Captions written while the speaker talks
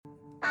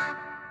Good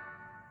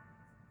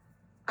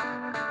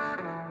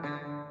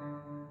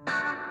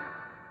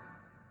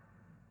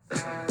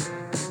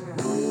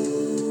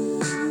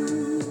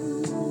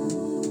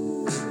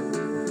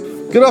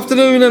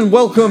afternoon and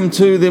welcome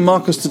to the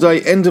Marcus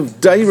Today End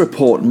of Day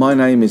Report. My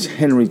name is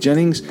Henry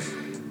Jennings.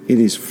 It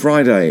is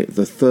Friday,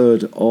 the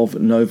 3rd of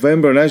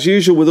November, and as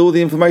usual with all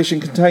the information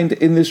contained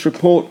in this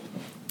report,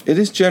 it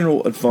is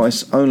general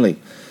advice only.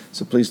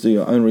 So please do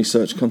your own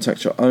research,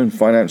 contact your own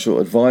financial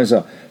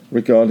advisor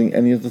regarding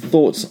any of the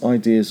thoughts,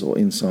 ideas or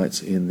insights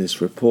in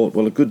this report.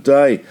 Well, a good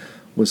day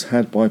was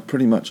had by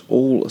pretty much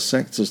all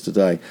sectors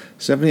today.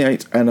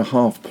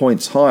 78.5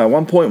 points higher,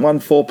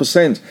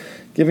 1.14%.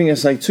 Giving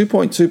us a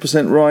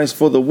 2.2% rise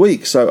for the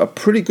week, so a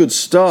pretty good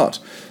start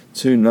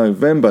to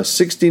November.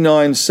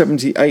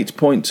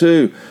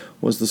 69.78.2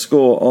 was the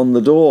score on the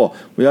door.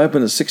 We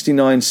opened at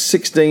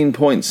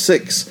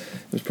 69.16.6.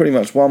 It was pretty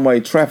much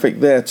one-way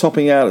traffic there,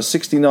 topping out at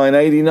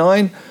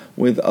 69.89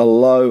 with a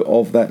low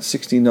of that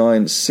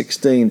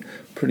 69.16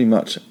 pretty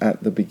much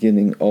at the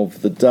beginning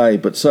of the day.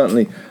 But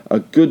certainly a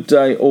good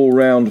day all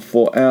round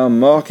for our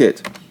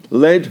market,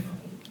 led,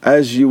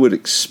 as you would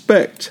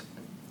expect,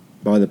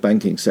 by the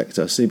banking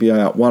sector. CBA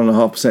up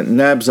 1.5%,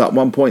 NABs up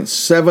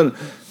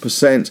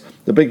 1.7%.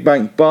 The big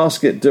bank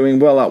basket doing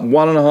well, up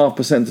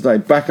 1.5% today,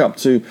 back up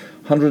to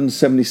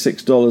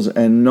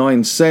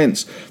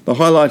 $176.09. The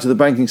highlight of the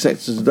banking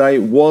sector today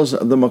was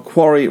the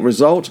Macquarie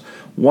result,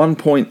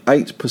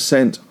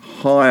 1.8%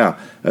 higher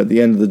at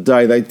the end of the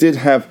day. They did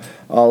have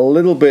a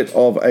little bit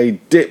of a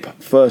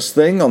dip first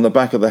thing on the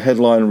back of the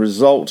headline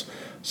result,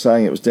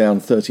 saying it was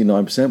down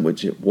 39%,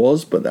 which it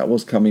was, but that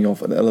was coming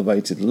off at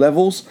elevated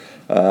levels.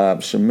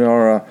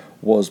 Shemara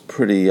was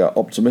pretty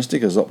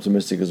optimistic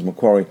as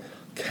Macquarie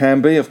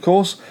can be, of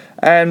course.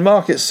 And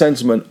market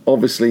sentiment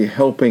obviously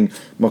helping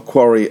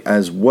Macquarie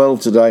as well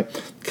today.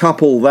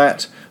 Couple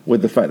that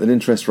with the fact that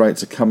interest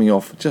rates are coming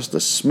off just a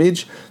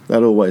smidge.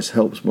 That always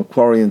helps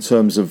Macquarie in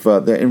terms of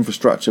their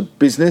infrastructure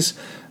business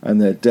and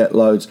their debt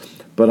loads.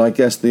 But I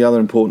guess the other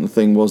important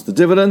thing was the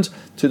dividend,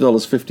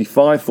 $2.55,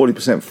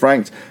 40%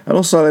 franked, and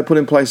also they put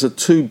in place a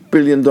 $2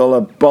 billion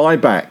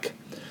buyback.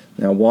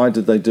 Now, why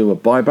did they do a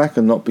buyback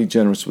and not be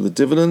generous with the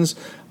dividends?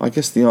 I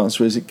guess the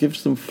answer is it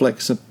gives them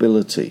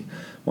flexibility.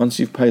 Once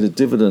you've paid a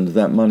dividend,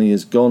 that money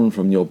is gone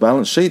from your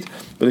balance sheet.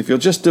 But if you're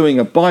just doing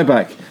a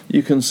buyback,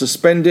 you can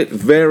suspend it,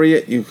 vary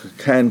it, you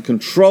can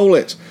control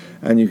it,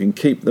 and you can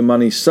keep the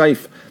money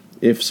safe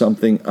if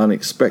something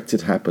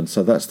unexpected happens.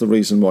 So that's the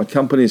reason why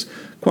companies are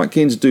quite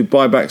keen to do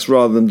buybacks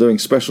rather than doing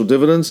special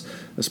dividends,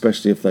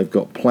 especially if they've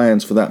got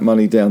plans for that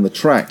money down the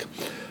track.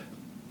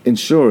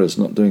 Insurers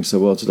not doing so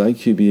well today.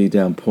 QBE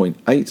down 0.8,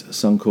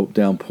 Suncorp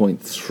down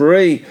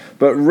 0.3,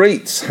 but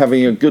REITs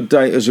having a good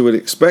day as you would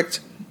expect,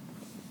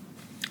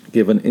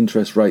 given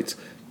interest rates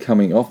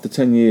coming off. The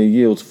 10-year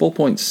yield's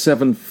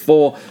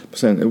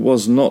 4.74%. It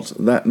was not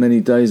that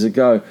many days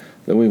ago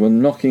that we were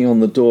knocking on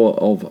the door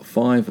of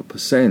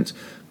 5%.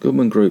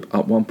 Goodman Group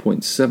up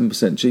 1.7%,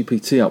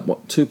 GPT up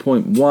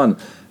 2.1%,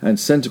 and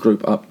Scentre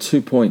Group up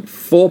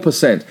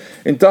 2.4%.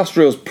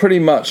 Industrials pretty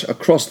much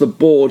across the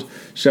board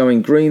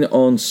showing green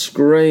on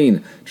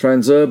screen.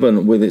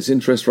 Transurban with its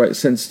interest rate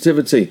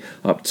sensitivity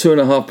up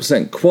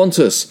 2.5%.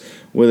 Qantas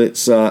with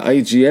its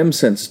AGM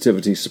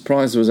sensitivity.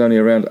 Surprised there was only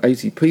around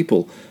 80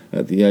 people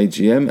at the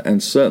AGM,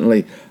 and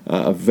certainly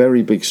a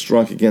very big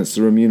strike against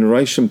the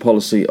remuneration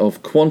policy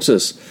of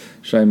Qantas.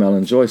 Shame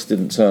Alan Joyce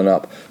didn't turn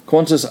up.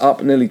 Qantas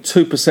up nearly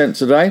 2%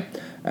 today.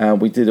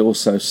 We did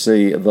also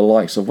see the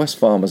likes of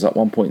Wesfarmers up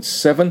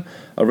 1.7%,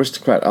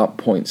 Aristocrat up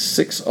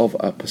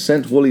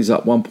 0.6%, Woolies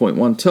up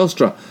 1.1%,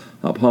 Telstra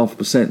up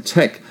 0.5%,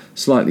 Tech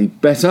slightly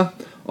better,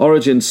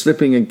 Origin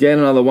slipping again,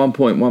 another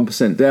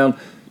 1.1% down.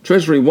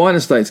 Treasury Wine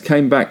Estates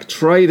came back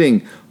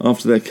trading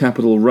after their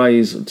capital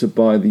raise to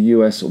buy the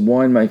US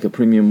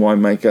premium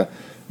winemaker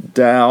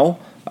Dow.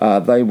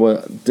 They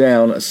were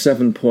down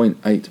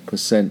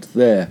 7.8%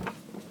 there.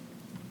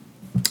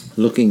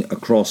 Looking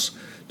across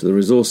to the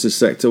resources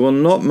sector, well,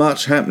 not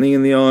much happening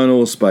in the iron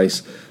ore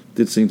space.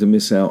 Did seem to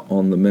miss out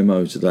on the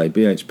memo today.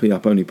 BHP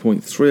up only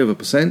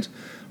 0.3%.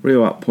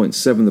 Rio up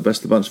 0.7%, the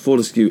best of the bunch.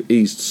 Fortescue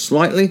eased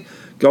slightly.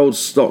 Gold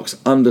stocks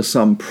under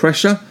some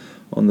pressure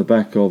on the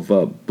back of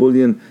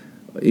bullion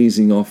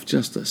easing off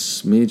just a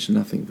smidge,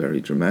 nothing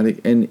very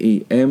dramatic.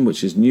 NEM,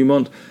 which is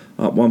Newmont,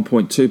 up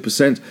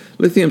 1.2%.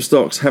 Lithium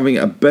stocks having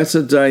a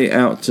better day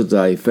out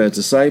today, fair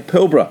to say.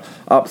 Pilbara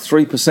up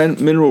 3%.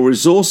 Mineral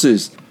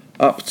Resources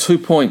up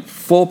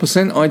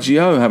 2.4%.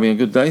 IGO having a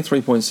good day,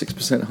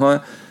 3.6%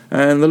 higher.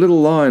 And the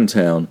little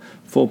Liontown,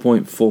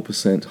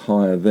 4.4%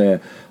 higher there.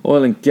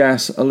 Oil and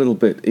gas a little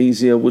bit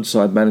easier.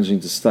 Woodside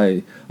managing to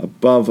stay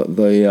above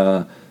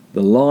the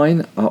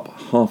line, up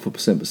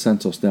 0.5%, but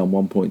Santos down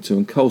 1.2%,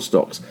 and coal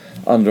stocks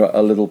under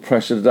a little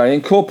pressure today.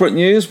 In corporate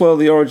news, well,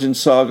 the Origin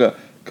saga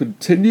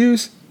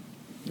continues.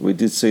 We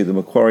did see the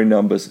Macquarie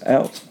numbers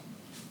out.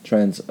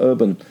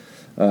 TWE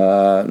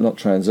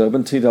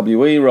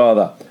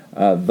rather.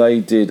 They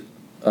did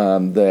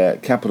their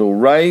capital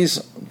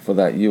raise for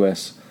that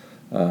US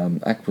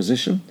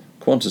acquisition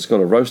Qantas got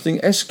a roasting.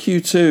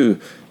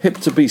 SQ2, hip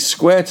to be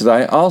Square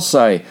today, I'll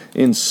say,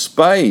 in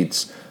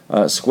spades.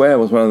 Square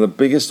was one of the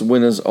biggest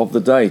winners of the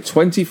day,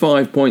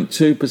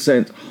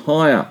 25.2%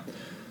 higher.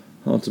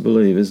 Hard to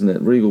believe, isn't it?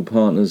 Regal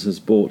Partners has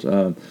bought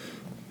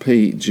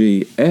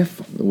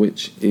PGF,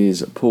 which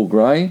is Paul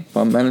Gray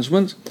Fund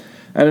Management.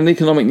 And in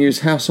economic news,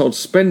 household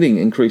spending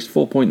increased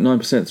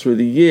 4.9% through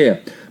the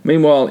year.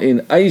 Meanwhile,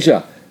 in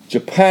Asia,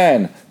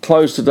 Japan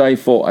closed today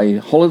for a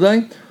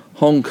holiday.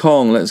 Hong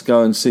Kong, let's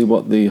go and see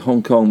what the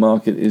Hong Kong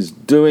market is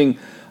doing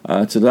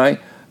today.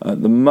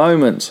 At the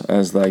moment,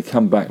 as they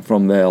come back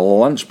from their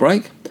lunch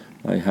break,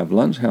 they have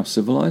lunch, how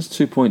civilized,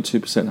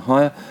 2.2%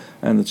 higher,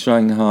 and the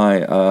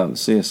Shanghai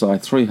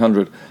CSI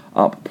 300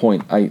 up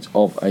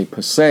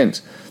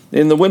 0.8%.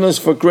 In the winners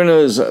for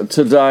Grinners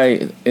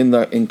today, in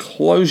the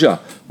enclosure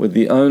with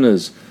the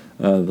owners,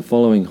 the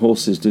following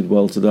horses did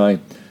well today.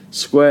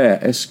 Square,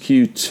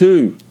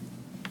 SQ2,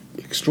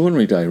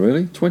 extraordinary day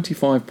really,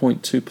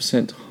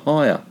 25.2%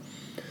 higher.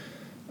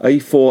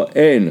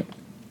 A4N,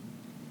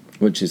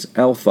 which is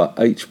Alpha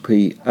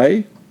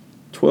HPA,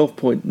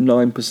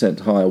 12.9%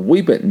 higher.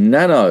 Weebit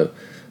Nano,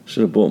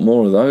 should have bought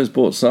more of those,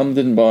 bought some,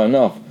 didn't buy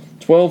enough.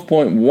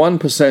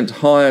 12.1%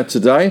 higher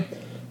today.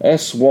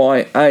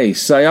 SYA,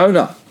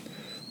 Sayona.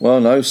 Well,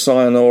 no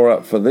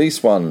Sayonara for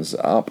these ones,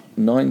 up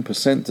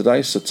 9%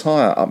 today.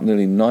 Satire up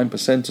nearly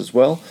 9% as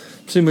well.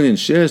 2 million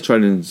shares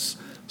traded in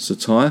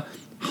Satire.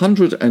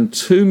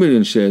 102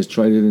 million shares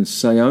traded in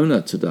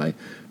Sayona today.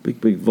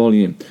 Big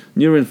volume.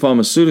 Neurin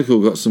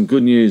Pharmaceutical got some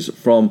good news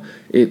from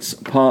its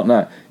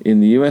partner in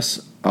the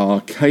US,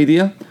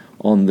 Arcadia,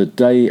 on the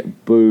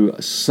debut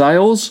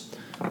sales.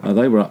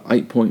 They were up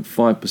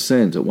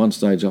 8.5%. At one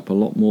stage, up a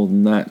lot more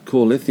than that.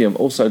 Core Lithium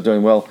also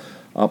doing well,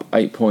 up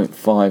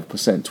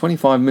 8.5%.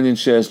 25 million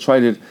shares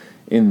traded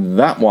in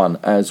that one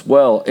as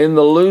well. In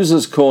the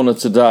losers' corner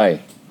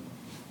today,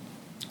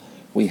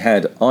 we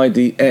had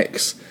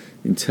IDX,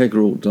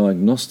 Integral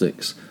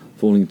Diagnostics,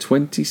 falling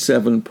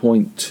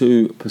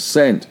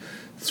 27.2%.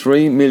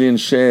 3 million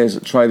shares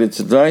traded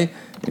today.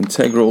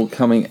 Integral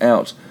coming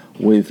out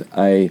with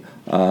a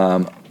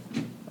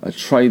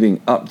trading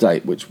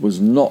update, which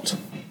was not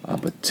a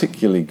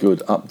particularly good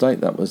update.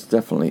 That was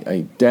definitely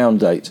a down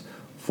date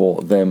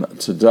for them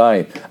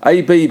today.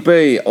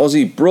 ABB,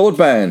 Aussie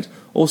Broadband,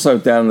 also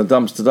down in the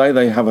dumps today.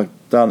 They have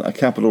done a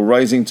capital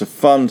raising to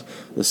fund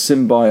the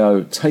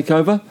Symbio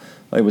takeover.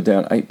 They were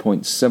down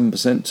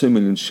 8.7%, 2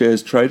 million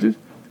shares traded.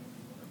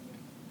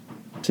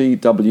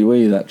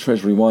 TWE, that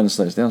Treasury Wine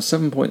Estates, down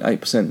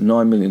 7.8%,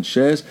 9 million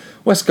shares.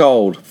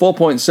 Westgold,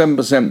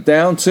 4.7%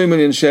 down, 2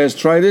 million shares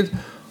traded.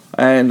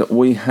 And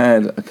we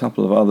had a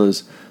couple of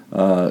others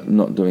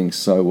not doing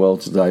so well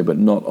today, but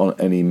not on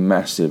any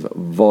massive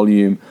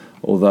volume,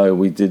 although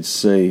we did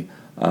see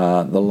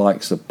the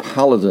likes of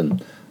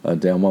Paladin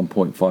down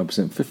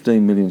 1.5%,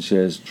 15 million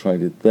shares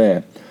traded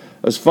there.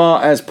 As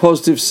far as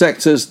positive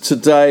sectors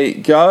today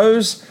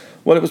goes,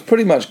 well, it was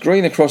pretty much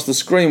green across the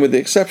screen with the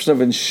exception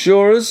of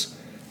insurers,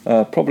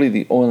 probably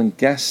the oil and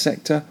gas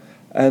sector,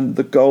 and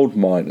the gold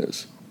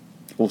miners,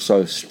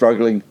 also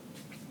struggling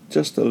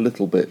just a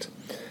little bit.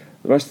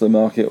 The rest of the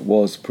market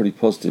was pretty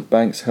positive.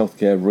 Banks,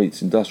 healthcare,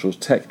 REITs, industrials,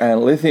 tech,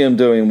 and lithium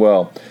doing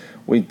well.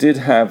 We did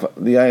have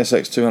the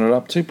ASX 200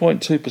 up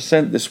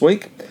 2.2% this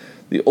week.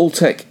 The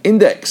All-Tech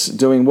Index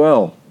doing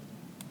well,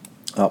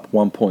 up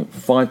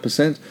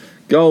 1.5%.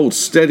 Gold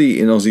steady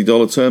in Aussie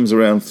dollar terms,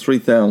 around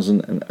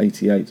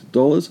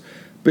 $3,088.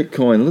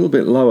 Bitcoin a little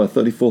bit lower,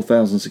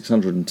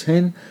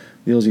 34,610.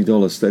 The Aussie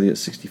dollar steady at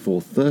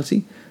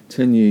 64.30.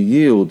 10-year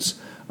yields,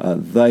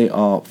 they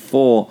are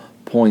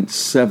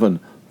 4.74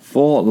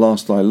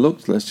 last I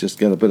looked. Let's just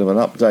get a bit of an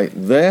update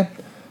there.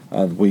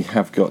 We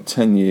have got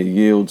 10-year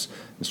yields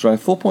in Australia,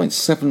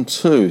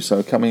 4.72,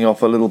 so coming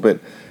off a little bit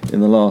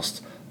in the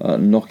last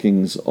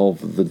knockings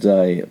of the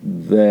day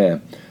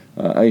there.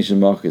 Asian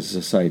markets, as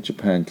I say,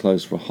 Japan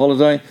closed for a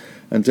holiday,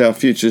 and Dow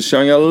futures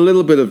showing a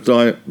little bit of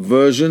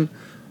diversion,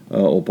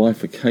 or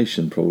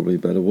bifurcation, probably a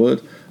better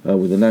word,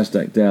 with the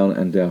Nasdaq down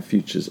and Dow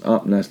futures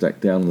up.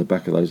 Nasdaq down on the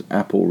back of those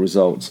Apple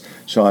results.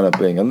 China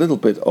being a little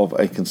bit of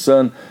a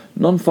concern.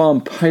 Non-farm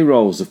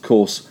payrolls, of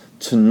course,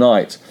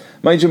 tonight.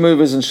 Major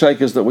movers and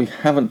shakers that we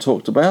haven't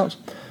talked about.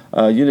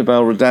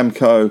 Unibail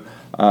Rodamco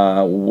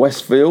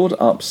Westfield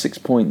up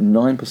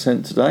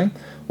 6.9% today.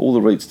 All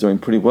the REITs doing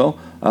pretty well.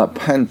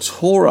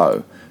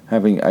 Pantoro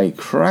having a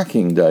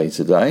cracking day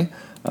today.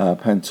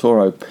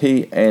 Pantoro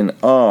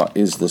PNR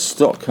is the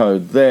stock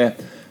code there.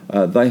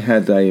 They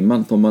had a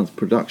month-on-month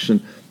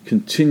production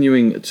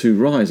continuing to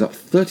rise, up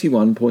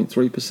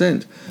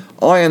 31.3%.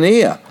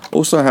 Ioneer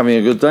also having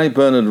a good day.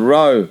 Bernard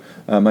Rowe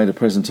made a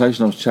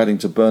presentation. I was chatting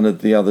to Bernard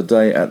the other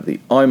day at the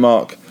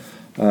IMARC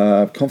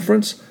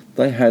conference.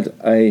 They had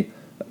a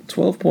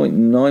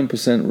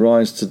 12.9%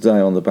 rise today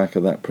on the back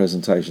of that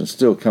presentation,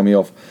 still coming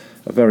off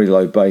a very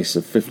low base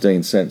of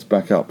 15 cents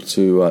back up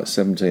to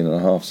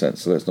 17.5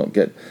 cents, so let's not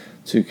get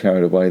too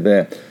carried away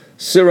there.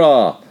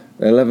 Syrah,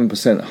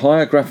 11%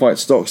 higher. Graphite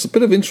stocks, a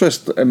bit of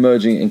interest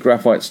emerging in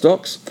graphite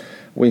stocks.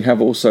 we have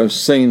also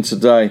seen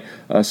today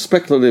a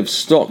speculative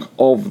stock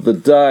of the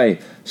day.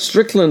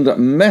 Strickland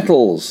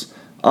Metals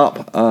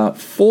up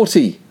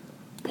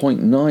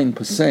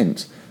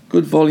 40.9%.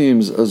 Good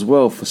volumes as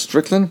well for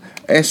Strickland.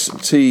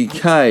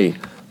 STK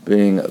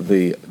being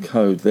the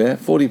code there.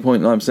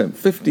 40.9%.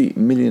 50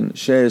 million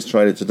shares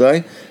traded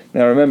today.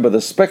 Now remember,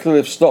 the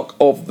speculative stock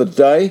of the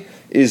day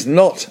is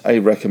not a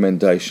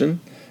recommendation.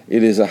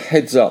 It is a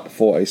heads up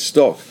for a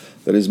stock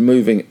that is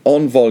moving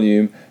on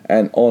volume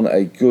and on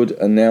a good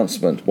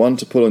announcement. One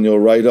to put on your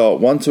radar,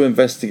 one to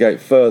investigate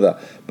further,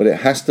 but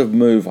it has to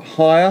move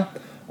higher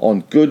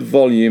on good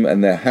volume,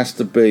 and there has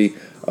to be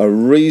a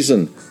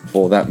reason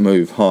for that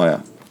move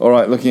higher. All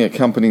right, looking at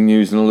company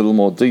news in a little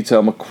more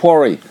detail.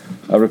 Macquarie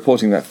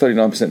reporting that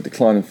 39%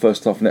 decline in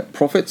first half net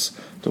profits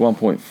to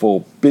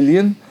 1.4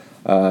 billion,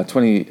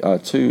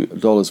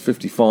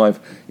 $22.55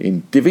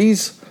 in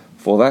divvies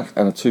for that,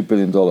 and a $2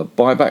 billion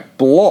buyback.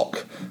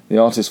 Block, the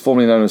artist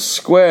formerly known as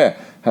Square,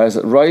 has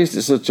raised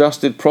its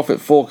adjusted profit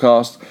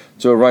forecast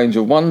to a range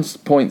of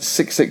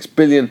 1.66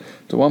 billion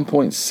to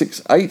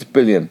 1.68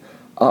 billion,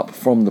 up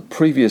from the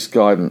previous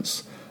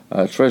guidance.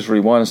 Treasury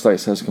Wine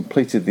Estates has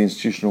completed the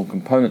institutional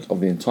component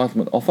of the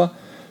entitlement offer.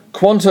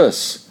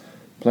 Qantas,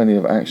 plenty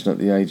of action at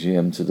the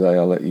AGM today.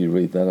 I'll let you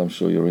read that. I'm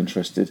sure you're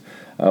interested.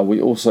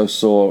 We also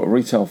saw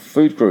retail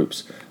food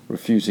groups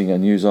refuting a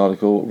news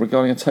article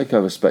regarding a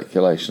takeover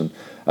speculation.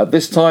 At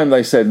this time,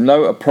 they said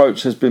no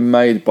approach has been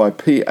made by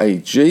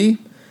PAG,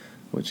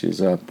 which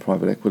is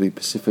private equity,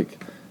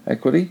 Pacific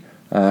Equity,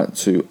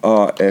 to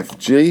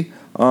RFG.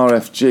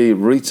 RFG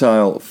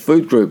Retail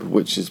Food Group,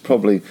 which is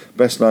probably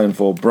best known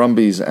for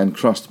Brumby's and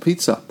Crust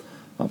Pizza,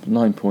 up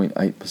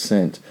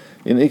 9.8%.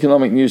 In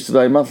economic news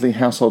today, monthly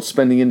household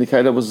spending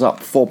indicator was up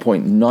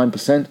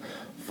 4.9%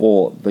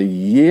 for the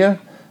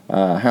year.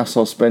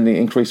 Household spending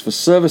increased for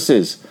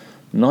services,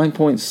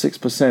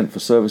 9.6% for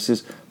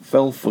services,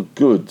 fell for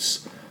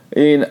goods.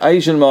 In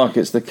Asian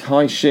markets, the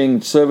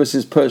Caixin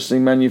Services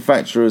Purchasing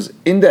Manufacturers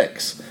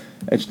Index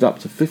edged up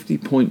to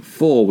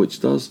 50.4,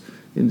 which does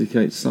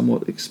indicate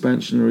somewhat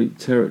expansionary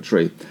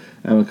territory.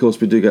 And of course,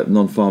 we do get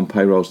non-farm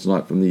payrolls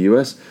tonight from the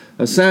US.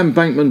 Sam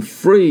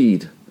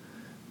Bankman-Fried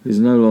is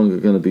no longer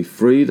going to be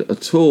freed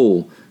at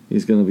all.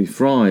 He's going to be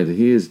fried.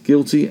 He is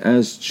guilty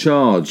as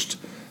charged.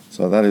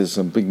 So that is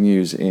some big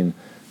news in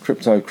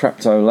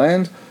crypto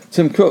land.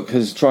 Tim Cook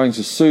is trying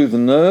to soothe the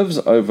nerves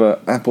over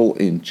Apple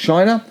in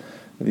China.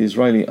 The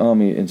Israeli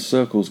army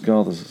encircles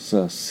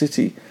Gaza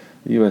City.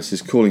 The US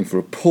is calling for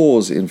a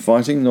pause in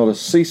fighting, not a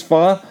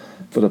ceasefire,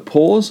 but a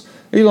pause.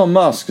 Elon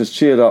Musk has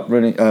cheered up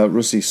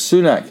Rishi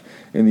Sunak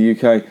in the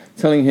UK,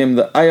 telling him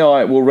that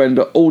AI will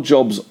render all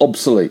jobs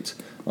obsolete.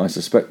 I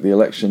suspect the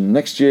election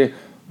next year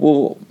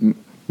will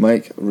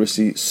make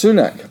Rishi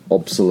Sunak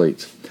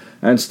obsolete.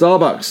 And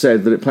Starbucks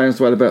said that it plans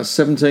to add about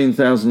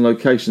 17,000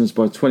 locations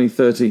by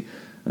 2030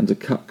 and to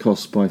cut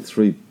costs by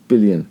 $3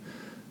 billion.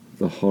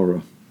 The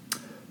horror.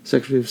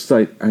 Secretary of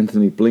State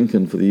Antony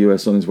Blinken for the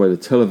US on his way to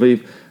Tel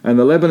Aviv, and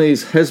the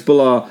Lebanese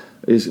Hezbollah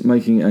is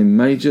making a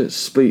major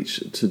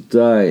speech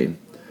today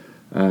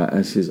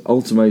as his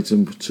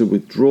ultimatum to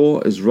withdraw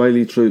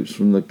Israeli troops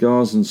from the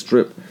Gaza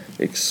Strip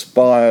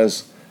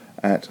expires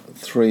at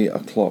 3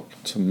 o'clock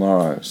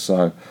tomorrow.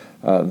 So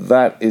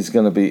that is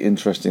going to be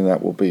interesting.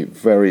 That will be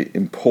very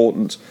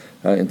important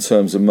in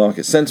terms of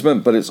market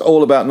sentiment, but it's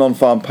all about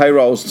non-farm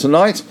payrolls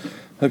tonight.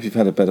 Hope you've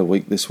had a better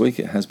week this week.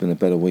 It has been a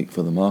better week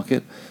for the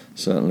market,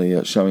 certainly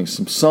showing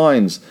some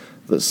signs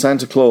that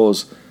Santa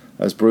Claus,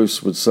 as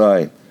Bruce would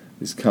say,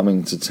 is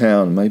coming to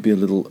town, maybe a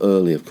little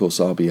early. Of course,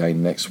 RBA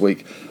next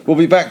week. We'll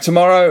be back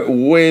tomorrow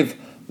with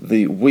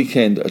the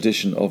weekend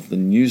edition of the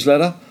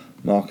newsletter.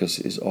 Marcus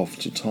is off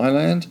to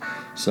Thailand,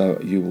 so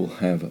you will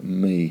have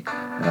me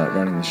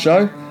running the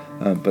show,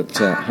 but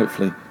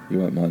hopefully you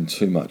won't mind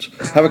too much.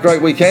 Have a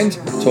great weekend.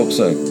 Talk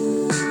soon.